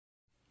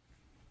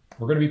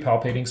We're going to be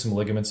palpating some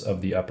ligaments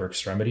of the upper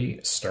extremity,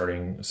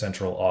 starting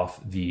central off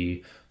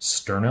the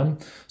sternum.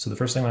 So the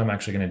first thing I'm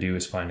actually going to do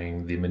is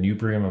finding the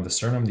manubrium of the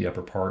sternum, the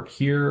upper part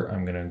here.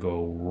 I'm going to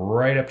go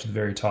right up to the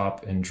very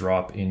top and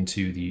drop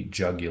into the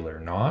jugular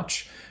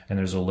notch. And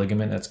there's a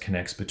ligament that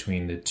connects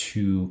between the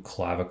two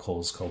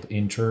clavicles called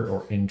inter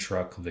or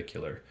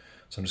intraclavicular.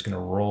 So I'm just going to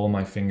roll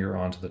my finger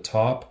onto the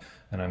top,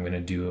 and I'm going to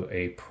do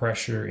a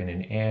pressure in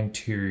an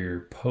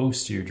anterior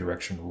posterior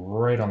direction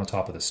right on the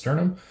top of the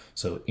sternum.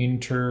 So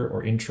inter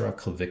or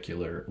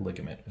intraclavicular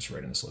ligament is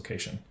right in this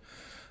location.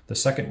 The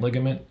second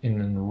ligament,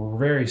 in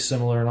very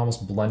similar and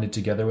almost blended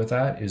together with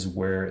that, is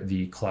where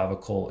the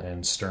clavicle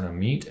and sternum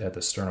meet at the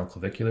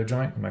sternoclavicular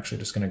joint. I'm actually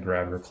just going to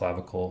grab her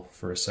clavicle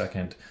for a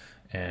second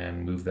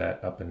and move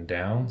that up and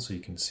down so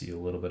you can see a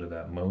little bit of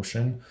that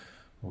motion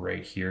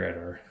right here at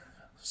our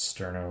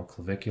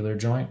sternoclavicular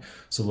joint.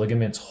 So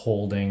ligaments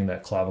holding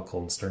that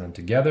clavicle and sternum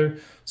together,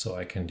 so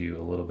I can do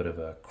a little bit of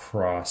a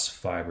cross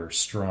fiber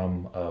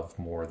strum of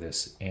more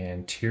this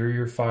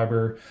anterior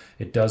fiber.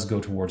 It does go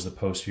towards the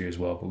posterior as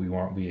well, but we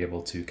won't be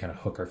able to kind of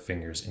hook our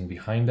fingers in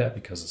behind that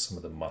because of some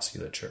of the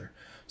musculature.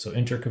 So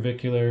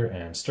interclavicular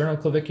and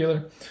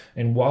sternoclavicular.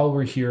 And while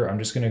we're here, I'm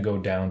just going to go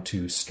down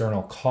to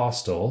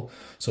sternocostal.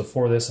 So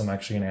for this, I'm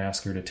actually going to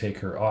ask her to take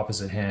her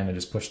opposite hand and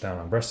just push down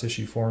on breast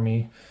tissue for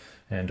me.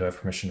 And do I have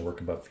permission to work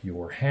above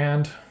your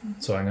hand?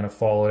 So I'm going to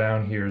follow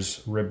down.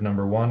 Here's rib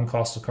number 1,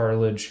 costal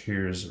cartilage.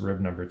 Here's rib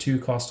number 2,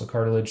 costal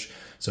cartilage.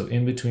 So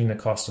in between the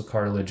costal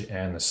cartilage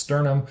and the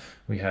sternum,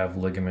 we have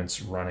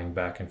ligaments running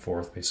back and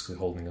forth, basically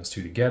holding those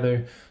two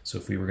together. So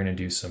if we were going to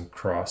do some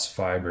cross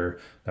fiber,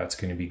 that's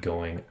going to be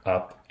going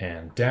up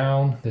and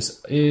down.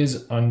 This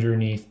is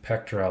underneath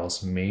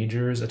pectoralis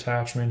major's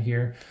attachment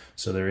here.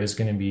 So there is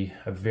going to be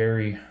a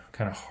very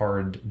kind of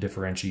hard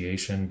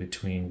differentiation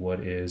between what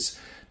is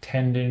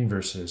tendon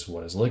versus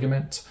what is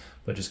ligament,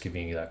 but just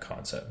giving you that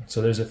concept.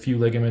 So there's a few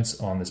ligaments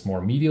on this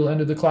more medial end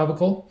of the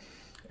clavicle,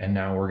 and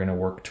now we're going to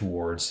work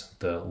towards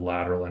the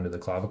lateral end of the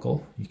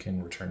clavicle. You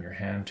can return your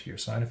hand to your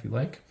side if you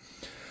like.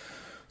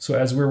 So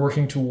as we're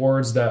working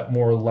towards that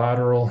more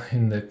lateral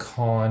in the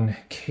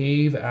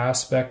concave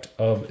aspect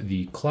of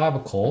the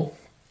clavicle,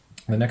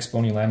 the next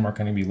bony landmark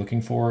I'm going to be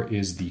looking for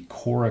is the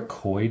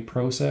coracoid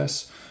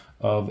process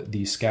of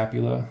the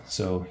scapula.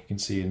 So you can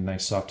see a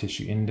nice soft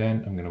tissue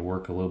indent. I'm going to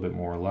work a little bit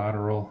more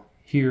lateral.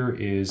 Here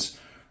is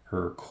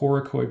her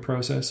coracoid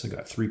process. I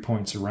got 3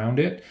 points around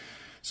it.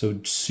 So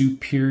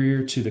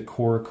superior to the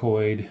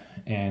coracoid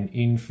and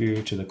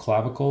inferior to the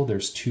clavicle,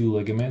 there's 2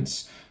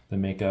 ligaments that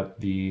make up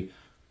the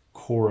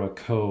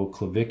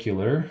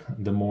coracoclavicular,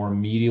 the more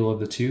medial of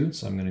the two.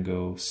 So I'm going to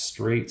go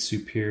straight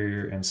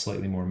superior and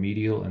slightly more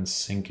medial and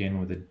sink in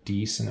with a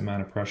decent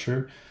amount of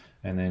pressure,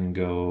 and then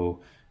go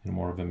in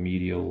more of a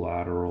medial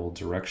lateral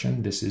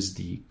direction. This is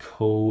the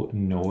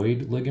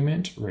conoid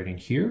ligament right in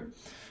here.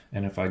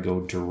 And if I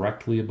go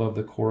directly above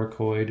the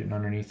coracoid and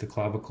underneath the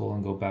clavicle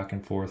and go back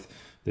and forth,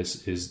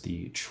 this is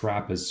the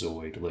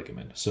trapezoid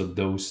ligament. So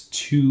those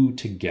two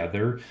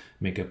together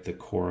make up the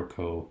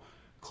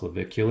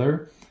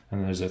coracoclavicular.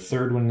 And there's a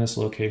third one in this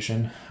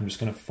location. I'm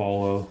just going to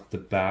follow the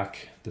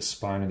back, the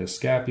spine of the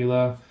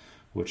scapula,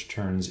 which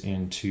turns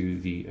into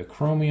the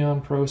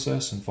acromion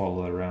process, and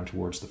follow that around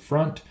towards the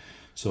front.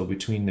 So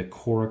between the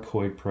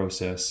coracoid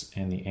process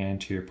and the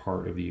anterior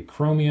part of the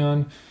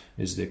acromion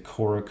is the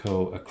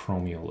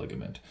coracoacromial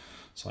ligament.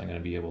 So I'm going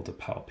to be able to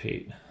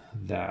palpate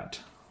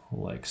that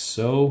like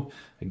so,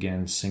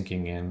 again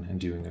sinking in and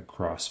doing a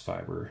cross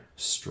fiber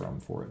strum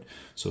for it.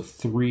 So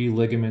 3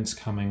 ligaments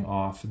coming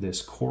off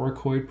this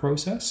coracoid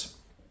process,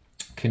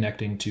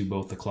 connecting to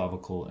both the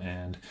clavicle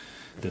and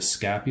the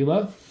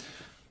scapula,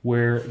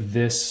 where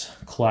this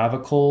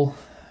clavicle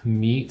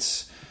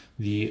meets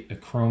the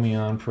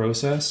acromion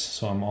process.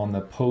 So I'm on the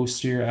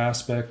posterior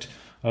aspect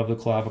of the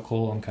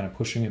clavicle. I'm kind of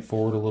pushing it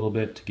forward a little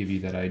bit to give you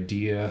that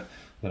idea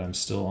that I'm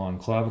still on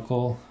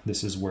clavicle.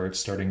 This is where it's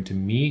starting to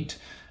meet.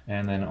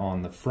 And then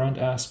on the front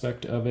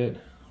aspect of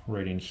it,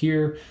 right in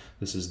here,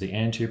 this is the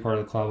anterior part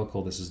of the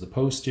clavicle, this is the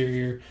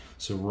posterior.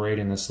 So right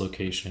in this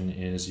location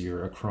is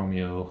your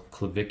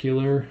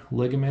acromioclavicular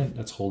ligament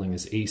that's holding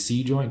this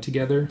AC joint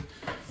together.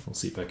 We'll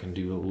see if I can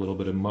do a little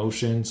bit of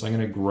motion. So I'm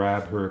going to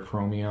grab her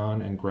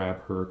acromion and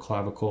grab her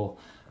clavicle,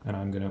 and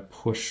I'm going to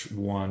push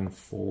one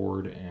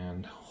forward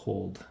and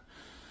hold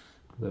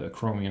the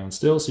acromion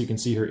still, so you can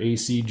see her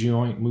AC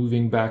joint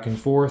moving back and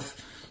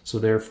forth. So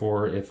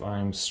therefore, if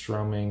I'm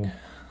strumming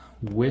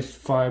with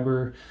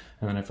fiber,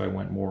 and then if I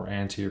went more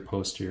anterior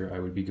posterior, I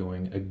would be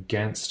going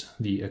against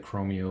the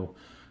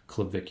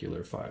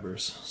acromioclavicular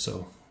fibers.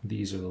 So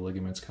these are the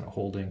ligaments kind of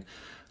holding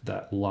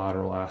that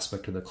lateral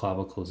aspect of the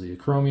clavicle, the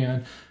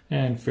acromion,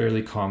 and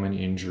fairly common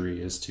injury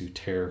is to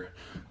tear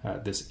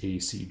at this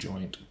AC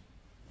joint.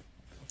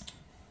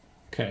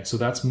 Okay, so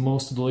that's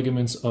most of the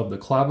ligaments of the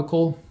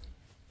clavicle,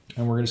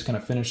 and we're just kind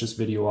of finish this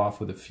video off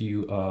with a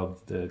few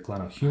of the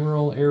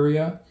glenohumeral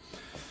area.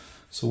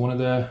 So one of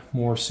the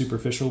more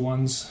superficial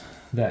ones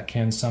that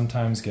can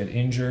sometimes get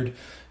injured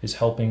is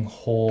helping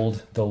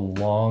hold the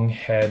long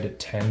head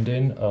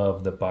tendon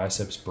of the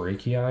biceps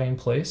brachii in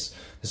place.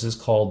 This is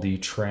called the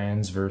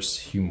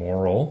transverse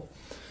humeral.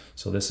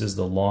 So this is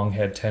the long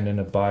head tendon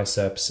of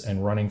biceps,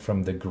 and running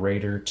from the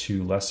greater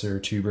to lesser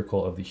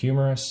tubercle of the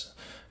humerus,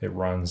 it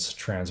runs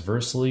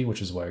transversely,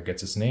 which is why it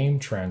gets its name,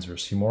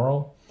 transverse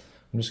humeral.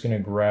 I'm just going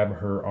to grab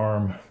her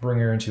arm, bring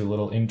her into a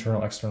little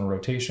internal external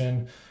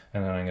rotation,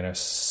 and then I'm going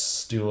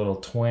to do a little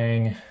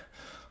twang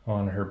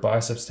on her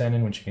biceps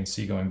tendon, which you can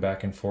see going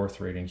back and forth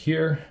right in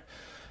here.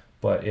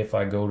 But if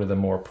I go to the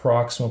more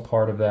proximal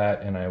part of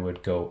that and I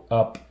would go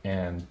up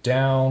and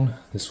down,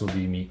 this will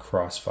be me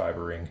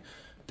cross-fibering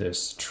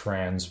this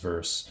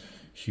transverse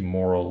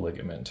humeral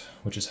ligament,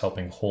 which is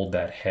helping hold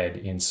that head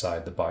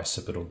inside the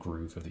bicipital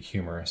groove of the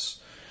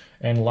humerus.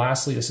 And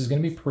lastly, this is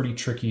going to be pretty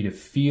tricky to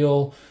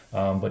feel,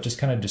 but just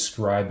kind of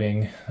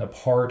describing a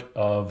part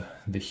of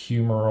the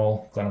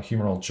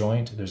glenohumeral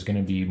joint. There's going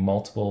to be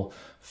multiple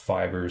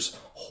fibers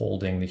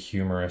holding the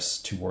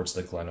humerus towards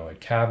the glenoid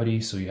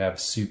cavity. So you have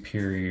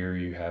superior,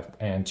 you have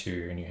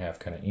anterior, and you have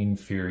kind of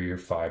inferior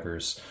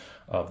fibers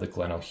of the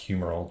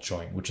glenohumeral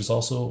joint, which is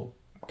also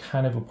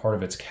kind of a part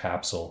of its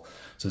capsule.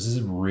 So this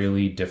is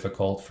really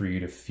difficult for you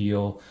to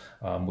feel.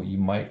 What you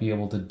might be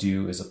able to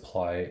do is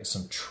apply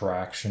some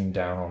traction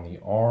down on the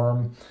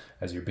arm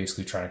as you're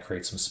basically trying to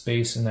create some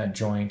space in that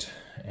joint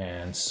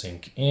and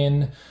sink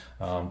in,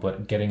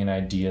 but getting an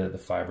idea that the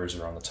fibers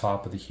are on the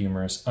top of the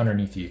humerus,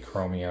 underneath the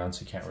acromion,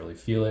 so you can't really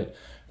feel it.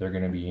 They're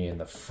going to be in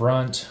the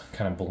front,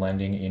 kind of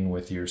blending in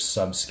with your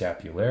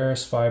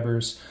subscapularis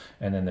fibers,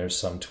 and then there's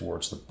some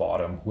towards the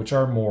bottom, which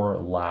are more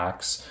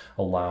lax,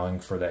 allowing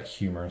for that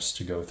humerus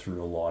to go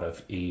through a lot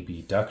of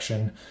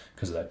abduction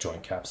because that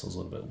joint capsule is a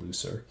little bit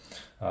looser.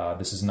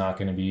 This is not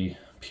going to be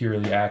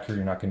purely accurate.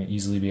 You're not going to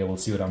easily be able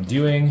to see what I'm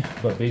doing,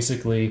 but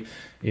basically,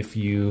 if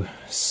you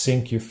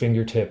sink your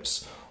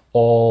fingertips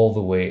all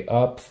the way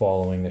up,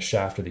 following the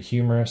shaft of the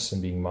humerus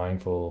and being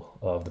mindful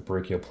of the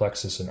brachial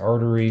plexus and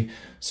artery.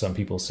 Some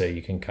people say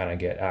you can kind of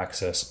get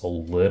access a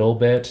little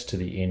bit to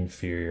the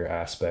inferior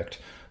aspect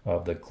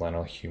of the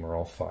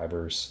glenohumeral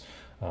fibers.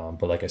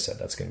 But like I said,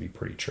 that's going to be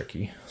pretty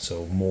tricky.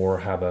 So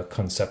more have a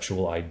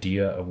conceptual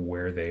idea of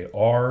where they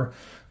are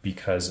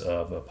because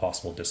of a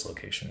possible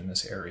dislocation in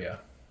this area.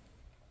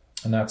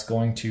 And that's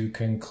going to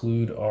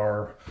conclude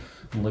our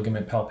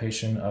ligament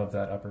palpation of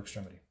that upper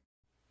extremity.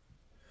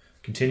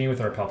 Continue with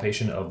our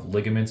palpation of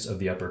ligaments of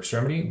the upper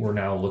extremity. We're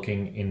now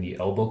looking in the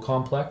elbow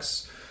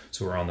complex.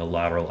 So we're on the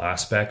lateral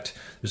aspect.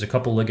 There's a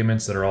couple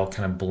ligaments that are all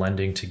kind of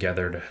blending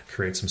together to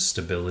create some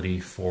stability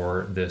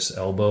for this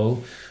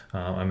elbow.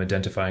 I'm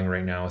identifying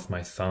right now with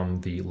my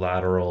thumb the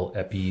lateral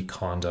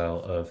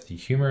epicondyle of the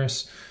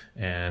humerus,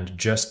 and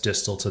just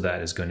distal to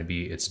that is going to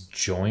be its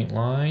joint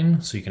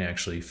line. So you can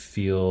actually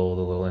feel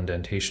the little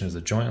indentation as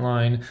the joint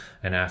line,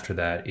 and after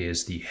that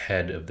is the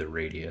head of the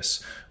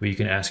radius. What you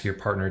can ask your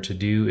partner to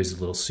do is a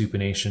little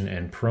supination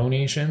and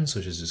pronation,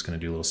 so she's just going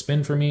to do a little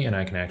spin for me, and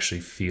I can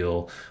actually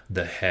feel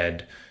the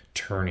head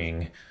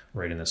turning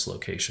right in this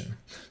location.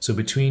 So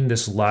between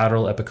this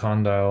lateral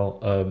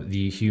epicondyle of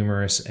the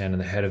humerus and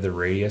the head of the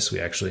radius, we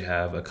actually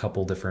have a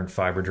couple different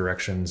fiber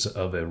directions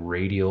of a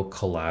radial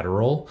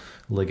collateral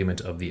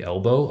ligament of the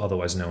elbow,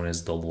 otherwise known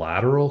as the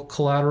lateral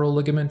collateral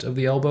ligament of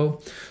the elbow.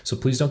 So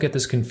please don't get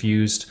this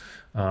confused.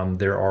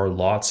 There are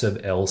lots of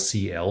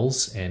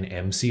LCLs and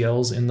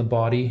MCLs in the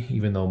body,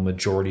 even though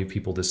majority of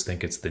people just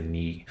think it's the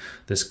knee.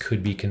 This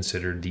could be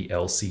considered the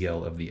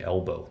LCL of the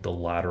elbow, the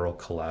lateral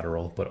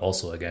collateral, but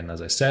also, again,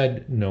 as I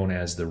said, known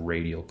as the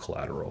radial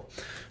collateral.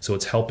 So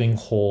it's helping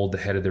hold the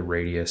head of the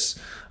radius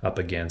up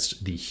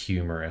against the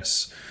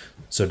humerus.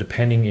 So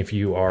depending if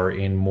you are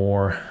in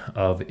more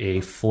of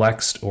a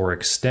flexed or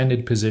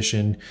extended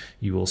position,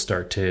 you will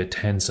start to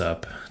tense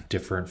up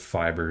different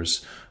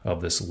fibers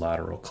of this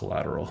lateral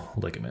collateral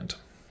ligament.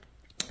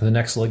 The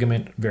next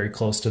ligament, very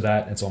close to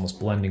that, it's almost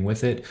blending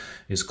with it,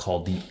 is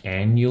called the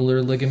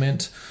annular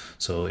ligament.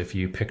 So if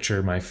you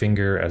picture my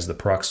finger as the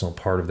proximal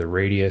part of the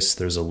radius,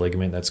 there's a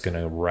ligament that's going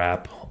to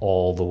wrap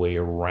all the way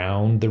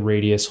around the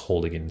radius,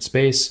 holding it in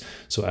space.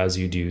 So as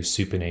you do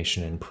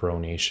supination and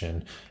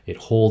pronation, it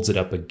holds it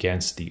up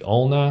against the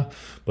ulna,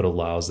 but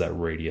allows that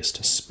radius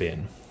to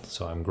spin.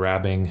 So I'm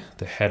grabbing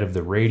the head of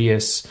the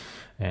radius,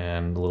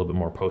 and a little bit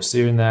more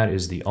posterior than that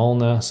is the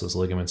ulna. So this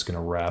ligament's going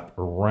to wrap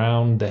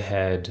around the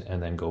head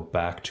and then go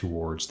back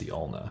towards the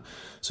ulna.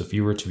 So if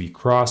you were to be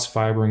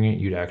cross-fibering it,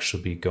 you'd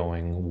actually be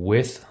going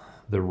with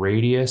the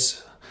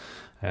radius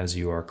as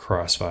you are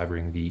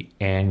cross-fibering the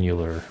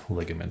annular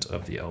ligament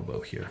of the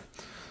elbow here.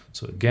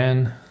 So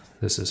again,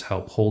 this is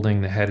help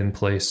holding the head in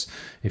place.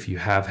 If you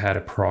have had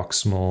a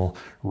proximal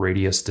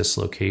radius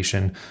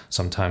dislocation,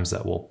 sometimes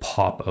that will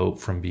pop out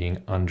from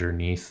being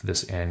underneath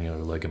this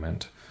annular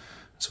ligament.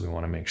 So we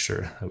want to make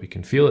sure that we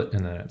can feel it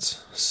and that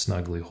it's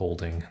snugly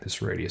holding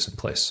this radius in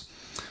place.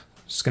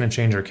 Just going to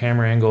change our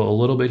camera angle a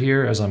little bit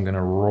here as I'm going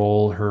to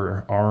roll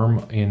her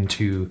arm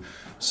into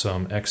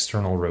some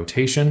external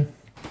rotation.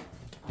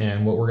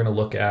 And what we're going to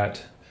look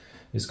at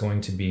is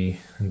going to be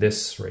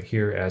this right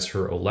here as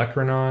her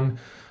olecranon,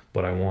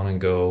 but I want to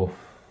go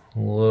a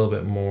little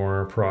bit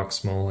more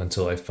proximal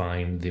until I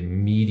find the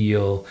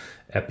medial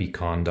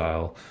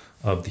epicondyle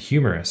of the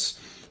humerus.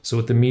 So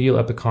with the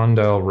medial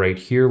epicondyle right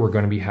here, we're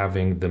going to be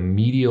having the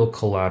medial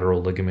collateral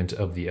ligament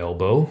of the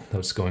elbow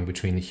that's going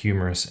between the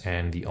humerus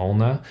and the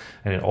ulna,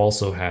 and it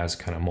also has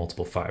kind of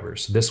multiple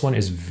fibers. This one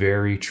is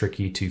very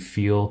tricky to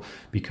feel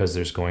because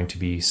there's going to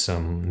be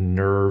some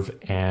nerve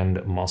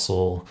and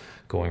muscle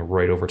going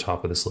right over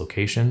top of this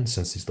location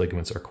since these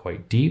ligaments are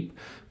quite deep.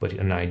 But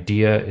an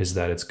idea is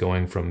that it's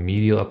going from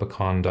medial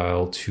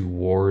epicondyle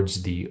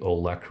towards the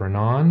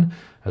olecranon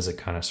as it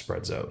kind of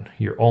spreads out.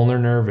 Your ulnar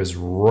nerve is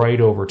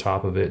right over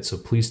top of it, so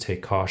please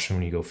take caution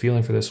when you go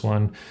feeling for this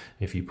one.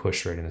 If you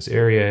push right in this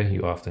area,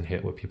 you often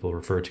hit what people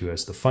refer to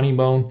as the funny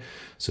bone.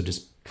 So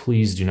just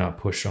please do not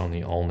push on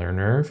the ulnar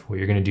nerve. What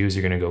you're going to do is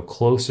you're going to go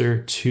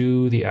closer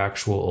to the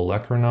actual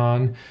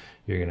olecranon.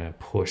 You're going to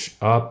push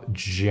up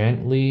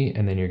gently,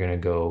 and then you're going to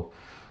go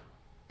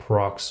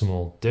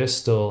proximal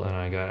distal, and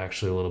I got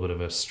actually a little bit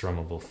of a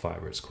strummable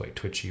fiber. It's quite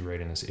twitchy right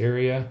in this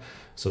area.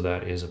 So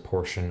that is a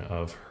portion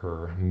of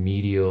her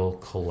medial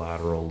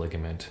collateral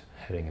ligament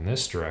heading in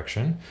this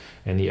direction.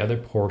 And the other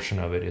portion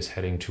of it is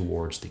heading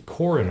towards the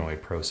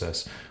coronoid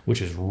process,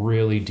 which is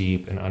really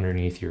deep and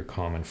underneath your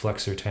common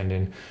flexor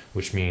tendon,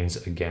 which means,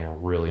 again,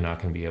 we're really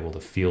not going to be able to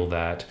feel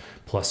that.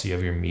 Plus you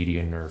have your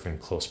median nerve in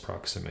close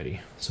proximity.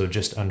 So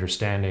just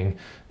understanding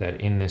that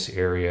in this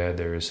area,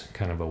 there's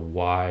kind of a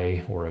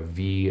Y or a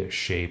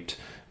V-shaped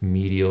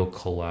medial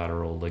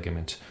collateral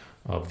ligament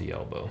of the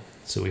elbow.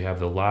 So we have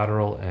the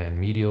lateral and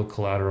medial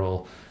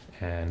collateral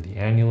and the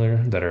annular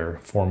that are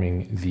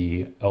forming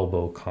the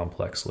elbow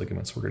complex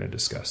ligaments we're going to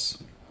discuss.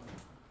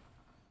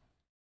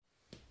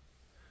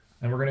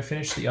 And we're going to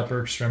finish the upper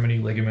extremity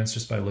ligaments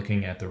just by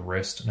looking at the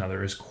wrist. Now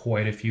there is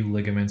quite a few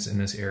ligaments in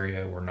this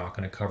area. We're not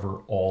going to cover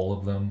all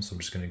of them, so I'm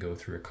just going to go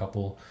through a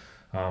couple.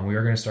 We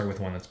are going to start with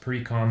one that's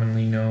pretty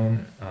commonly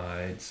known.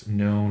 It's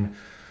known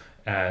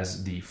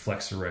as the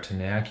flexor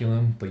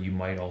retinaculum, but you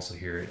might also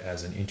hear it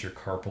as an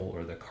intercarpal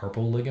or the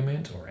carpal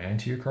ligament or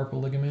anterior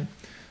carpal ligament.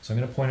 So I'm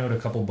going to point out a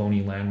couple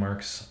bony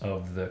landmarks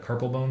of the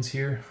carpal bones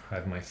here. I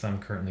have my thumb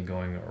currently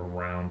going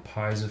around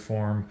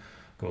pisiform,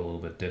 go a little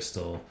bit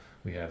distal.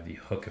 We have the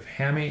hook of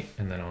hamate,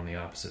 and then on the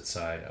opposite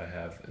side I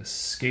have a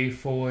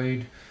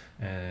scaphoid,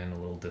 and a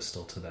little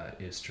distal to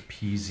that is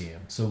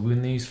trapezium. So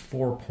in these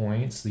 4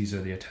 points, these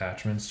are the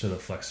attachments to the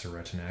flexor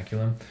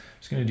retinaculum. I'm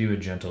just going to do a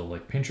gentle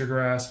like pincher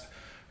grasp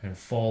and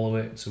follow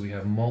it. So we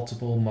have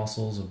multiple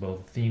muscles of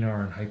both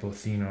thenar and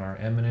hypothenar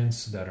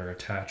eminence that are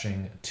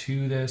attaching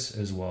to this,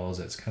 as well as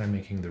it's kind of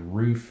making the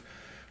roof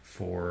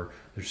for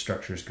the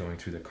structures going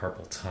through the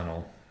carpal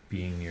tunnel,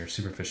 being near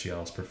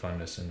superficialis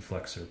profundus and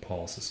flexor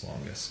pollicis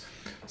longus.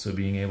 So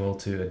being able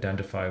to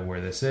identify where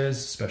this is,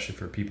 especially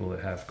for people that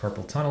have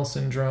carpal tunnel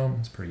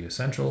syndrome, is pretty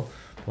essential.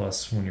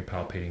 Plus, when you're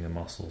palpating the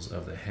muscles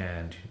of the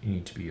hand, you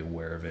need to be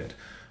aware of it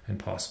and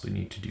possibly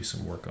need to do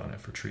some work on it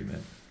for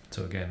treatment.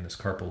 So again, this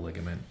carpal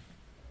ligament.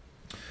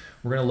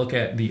 We're going to look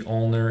at the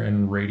ulnar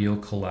and radial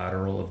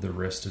collateral of the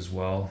wrist as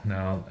well.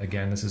 Now,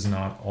 again, this is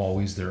not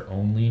always their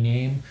only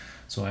name.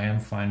 So I am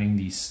finding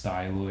the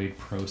styloid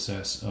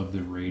process of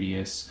the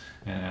radius,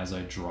 and as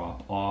I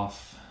drop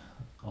off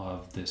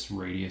of this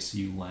radius,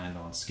 you land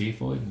on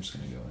scaphoid. I'm just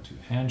going to go into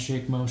a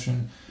handshake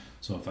motion.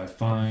 So if I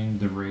find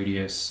the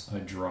radius, I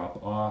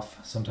drop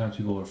off. Sometimes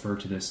people refer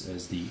to this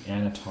as the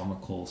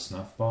anatomical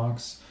snuff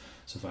box.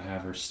 So if I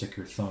have her stick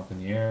her thumb up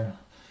in the air,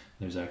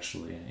 there's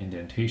actually an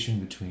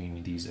indentation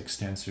between these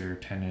extensor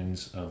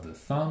tendons of the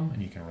thumb,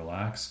 and you can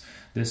relax.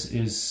 This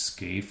is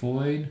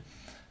scaphoid,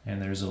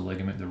 and there's a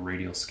ligament, the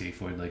radial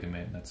scaphoid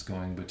ligament, that's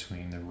going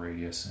between the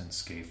radius and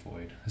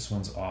scaphoid. This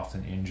one's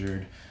often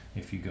injured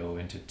if you go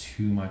into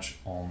too much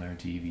ulnar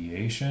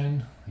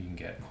deviation. You can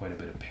get quite a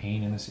bit of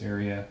pain in this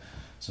area.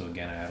 So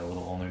again, I add a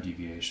little ulnar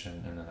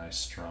deviation, and then I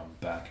strum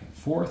back and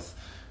forth.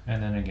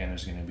 And then again,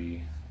 there's going to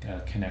be a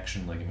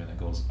connection ligament that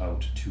goes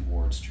out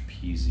towards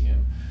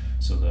trapezium.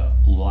 So the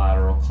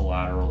lateral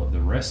collateral of the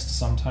wrist,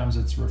 sometimes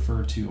it's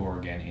referred to, or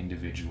again,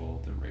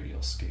 individual, the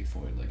radial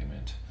scaphoid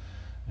ligament,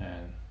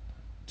 and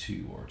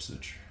towards the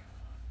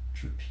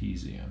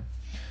trapezium.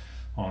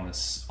 On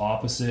this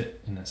opposite,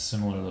 in a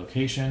similar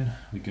location,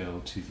 we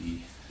go to the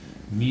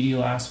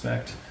medial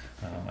aspect.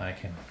 I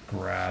can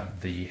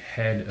grab the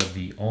head of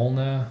the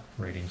ulna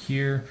right in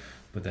here,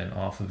 but then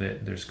off of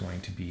it, there's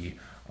going to be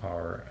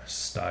our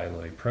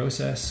styloid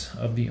process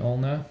of the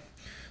ulna.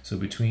 So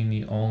between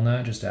the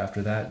ulna, just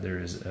after that, there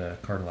is a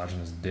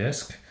cartilaginous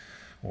disc,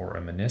 or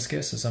a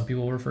meniscus, as some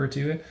people refer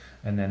to it.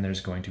 And then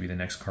there's going to be the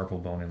next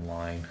carpal bone in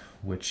line,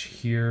 which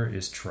here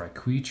is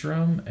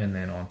triquetrum. And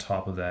then on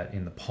top of that,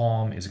 in the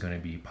palm, is going to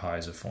be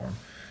pisiform.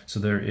 So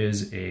there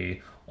is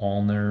a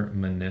ulnar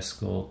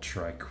meniscal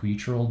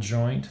triquetral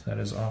joint that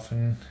is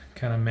often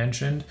kind of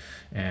mentioned,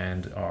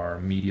 and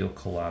our medial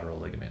collateral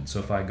ligament. So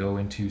if I go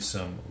into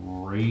some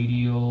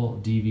radial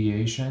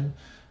deviation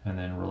and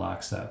then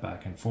relax that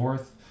back and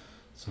forth.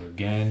 So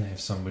again, if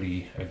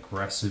somebody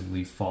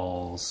aggressively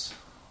falls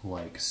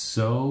like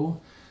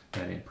so,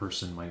 that a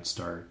person might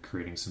start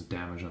creating some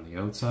damage on the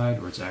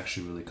outside, or it's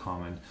actually really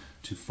common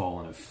to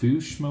fall in a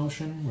foosh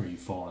motion where you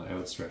fall on an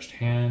outstretched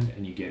hand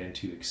and you get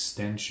into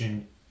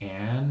extension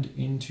and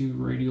into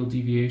radial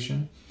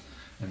deviation,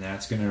 and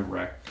that's going to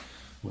wreck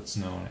what's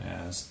known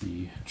as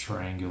the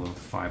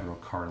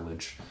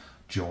triangular-fibrocartilage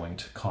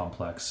joint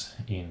complex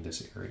in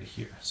this area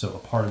here. So a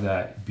part of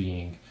that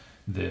being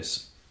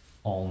this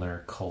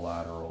ulnar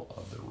collateral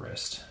of the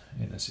wrist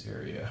in this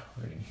area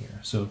right in here.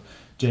 So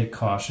take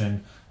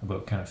caution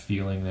about kind of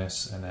feeling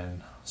this, and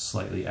then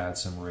slightly add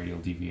some radial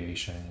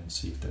deviation and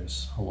see if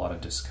there's a lot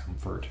of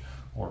discomfort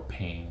or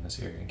pain in this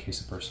area in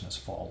case a person has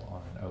fallen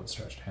on an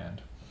outstretched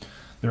hand.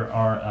 There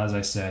are, as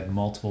I said,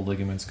 multiple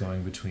ligaments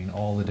going between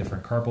all the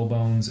different carpal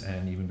bones,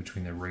 and even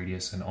between the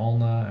radius and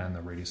ulna and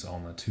the radius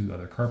ulna to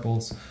other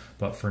carpals,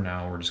 but for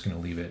now we're just going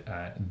to leave it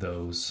at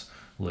those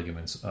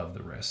ligaments of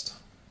the wrist.